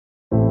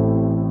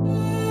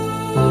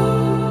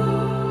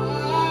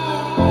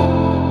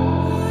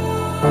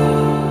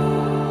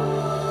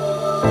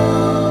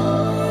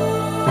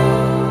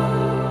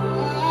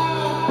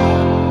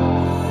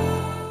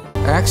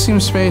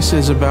Axiom Space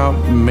is about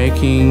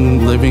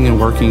making living and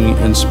working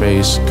in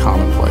space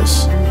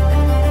commonplace.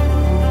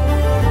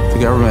 The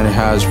government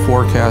has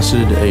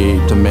forecasted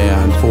a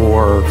demand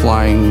for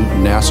flying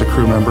NASA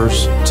crew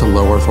members to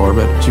low Earth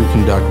orbit to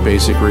conduct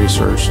basic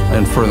research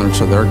and furtherance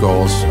of their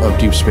goals of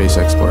deep space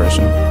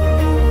exploration.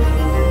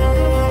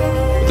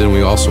 But then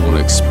we also want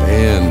to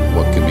expand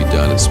what can be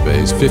done in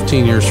space.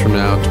 15 years from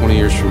now, 20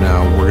 years from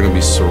now, we're going to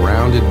be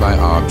surrounded by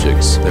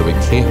objects that we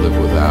can't live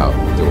without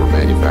that we're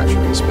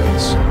manufacturing in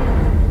space.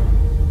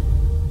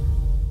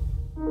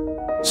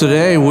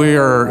 Today we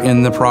are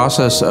in the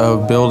process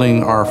of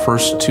building our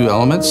first two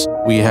elements.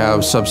 We have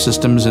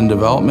subsystems in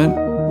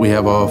development. We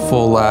have a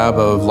full lab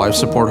of life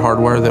support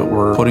hardware that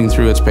we're putting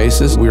through its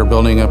paces. We are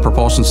building a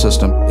propulsion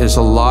system. It's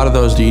a lot of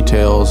those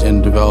details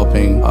in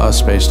developing a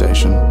space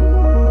station.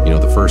 You know,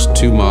 the first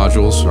two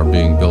modules are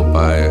being built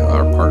by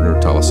our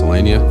partner Thales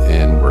Alenia,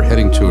 and we're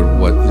heading to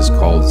what is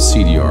called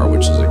CDR,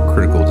 which is a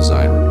critical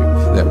design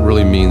review. That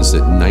really means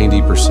that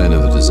 90%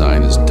 of the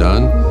design is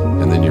done,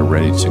 and then you're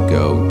ready to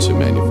go to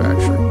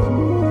manufacturing.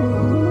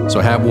 So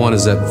HAB1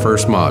 is that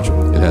first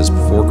module. It has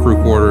 4 crew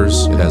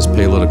quarters, it has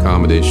payload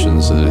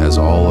accommodations, and it has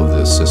all of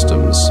the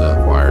systems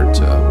required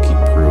to keep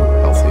crew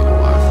healthy and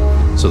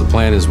alive. So the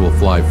plan is we'll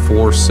fly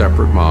 4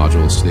 separate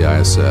modules to the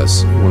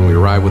ISS. When we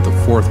arrive with the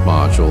 4th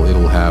module,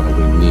 it'll have what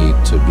we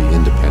need to be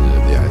independent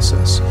of the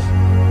ISS.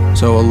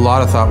 So a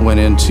lot of thought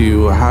went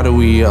into how do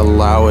we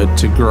allow it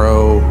to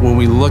grow. When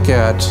we look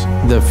at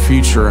the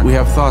future, we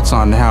have thoughts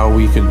on how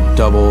we could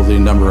double the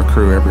number of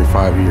crew every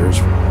 5 years.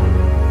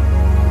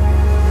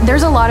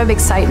 There's a lot of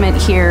excitement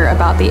here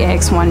about the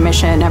AX-1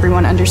 mission.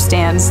 Everyone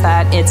understands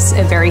that it's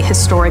a very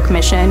historic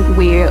mission.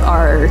 We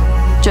are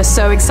just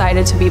so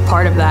excited to be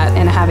part of that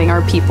and having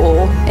our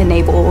people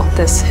enable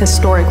this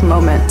historic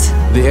moment.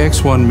 The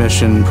AX-1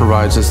 mission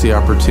provides us the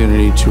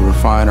opportunity to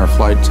refine our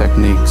flight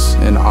techniques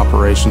and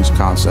operations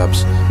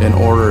concepts in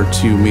order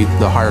to meet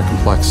the higher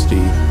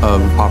complexity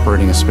of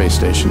operating a space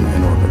station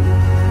in orbit.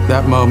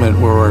 That moment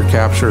where we're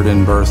captured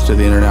and birthed to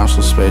the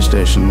International Space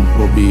Station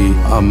will be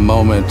a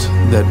moment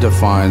that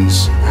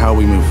defines how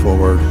we move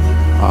forward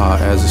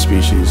as a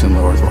species in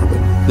low Earth orbit.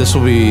 This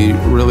will be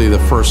really the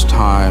first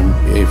time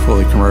a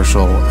fully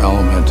commercial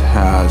element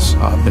has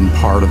been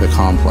part of the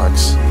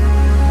complex.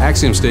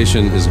 Axiom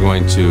Station is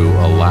going to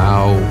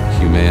allow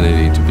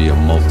humanity to be a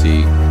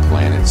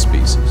multi-planet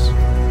species.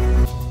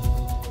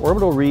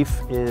 Orbital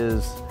Reef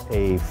is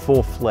a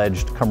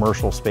full-fledged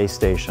commercial space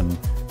station.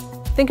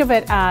 Think of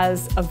it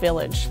as a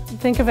village.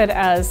 Think of it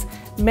as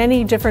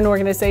many different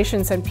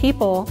organizations and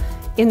people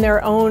in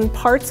their own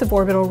parts of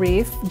Orbital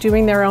Reef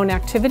doing their own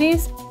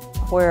activities.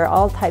 Where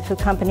all types of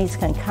companies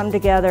can come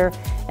together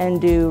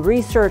and do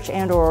research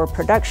and/or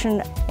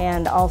production,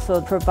 and also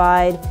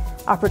provide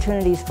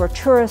opportunities for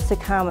tourists to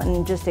come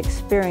and just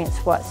experience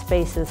what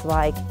space is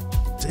like.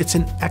 It's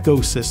an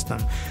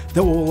ecosystem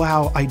that will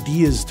allow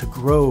ideas to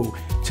grow,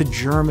 to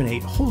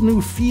germinate, whole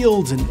new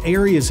fields and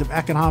areas of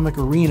economic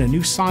arena,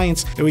 new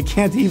science that we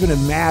can't even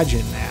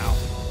imagine now.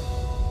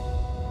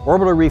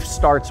 Orbital Reef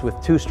starts with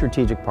 2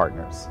 strategic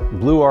partners,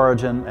 Blue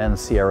Origin and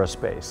Sierra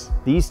Space.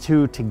 These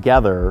two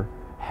together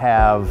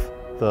have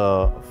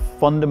the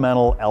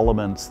fundamental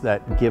elements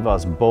that give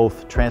us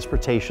both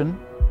transportation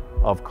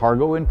of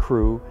cargo and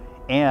crew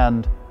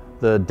and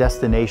the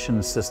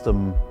destination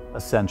system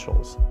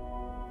essentials.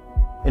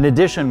 In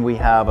addition, we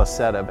have a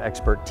set of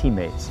expert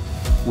teammates,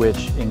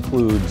 which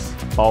includes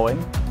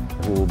Boeing,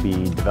 who will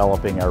be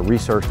developing our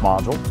research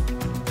module.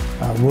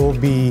 We'll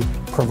be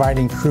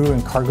providing crew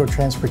and cargo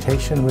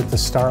transportation with the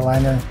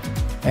Starliner,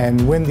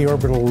 and when the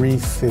Orbital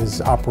Reef is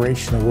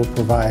operational, we'll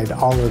provide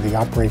all of the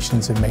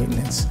operations and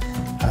maintenance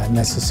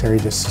necessary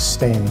to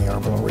sustain the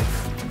Orbital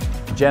Reef.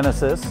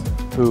 Genesis,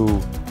 who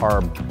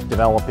are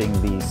developing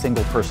the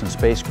single-person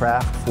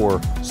spacecraft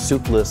for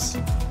suitless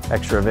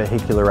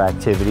extravehicular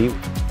activity.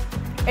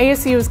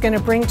 ASU is going to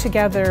bring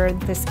together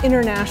this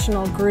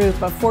international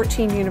group of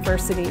 14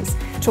 universities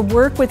to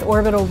work with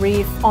Orbital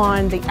Reef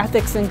on the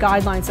ethics and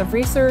guidelines of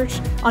research,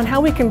 on how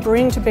we can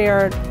bring to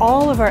bear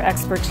all of our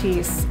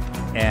expertise.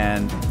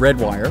 And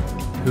Redwire,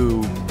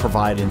 who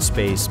provide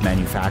in-space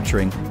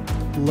manufacturing.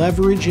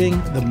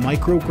 Leveraging the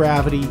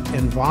microgravity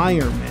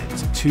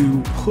environment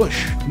to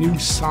push new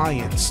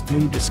science,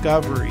 new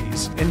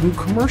discoveries, and new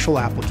commercial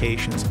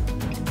applications.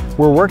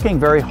 We're working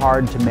very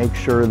hard to make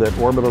sure that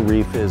Orbital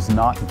Reef is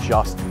not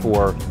just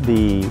for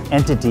the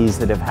entities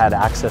that have had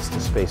access to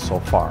space so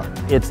far.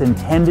 It's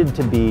intended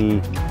to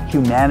be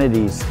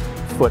humanity's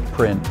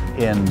footprint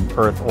in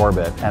Earth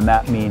orbit, and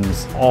that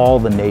means all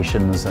the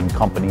nations and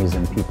companies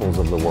and peoples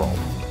of the world.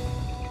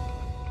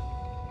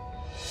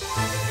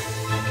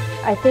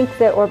 I think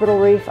that Orbital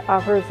Reef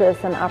offers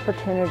us an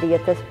opportunity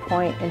at this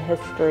point in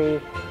history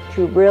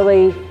to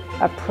really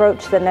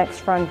approach the next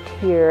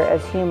frontier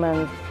as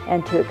humans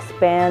and to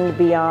expand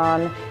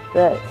beyond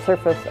the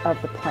surface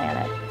of the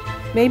planet.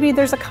 Maybe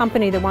there's a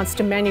company that wants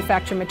to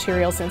manufacture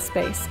materials in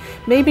space.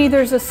 Maybe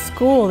there's a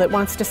school that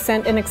wants to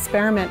send an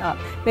experiment up.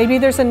 Maybe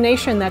there's a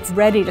nation that's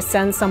ready to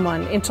send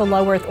someone into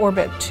low Earth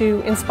orbit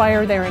to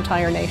inspire their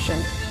entire nation.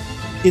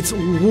 It's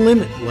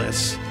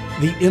limitless,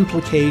 the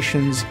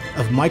implications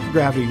of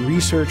microgravity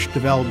research,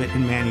 development,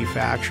 and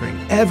manufacturing.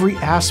 Every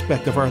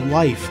aspect of our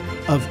life,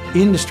 of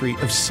industry,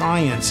 of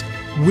science,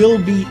 will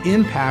be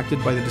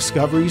impacted by the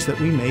discoveries that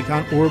we make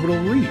on Orbital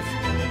Reef.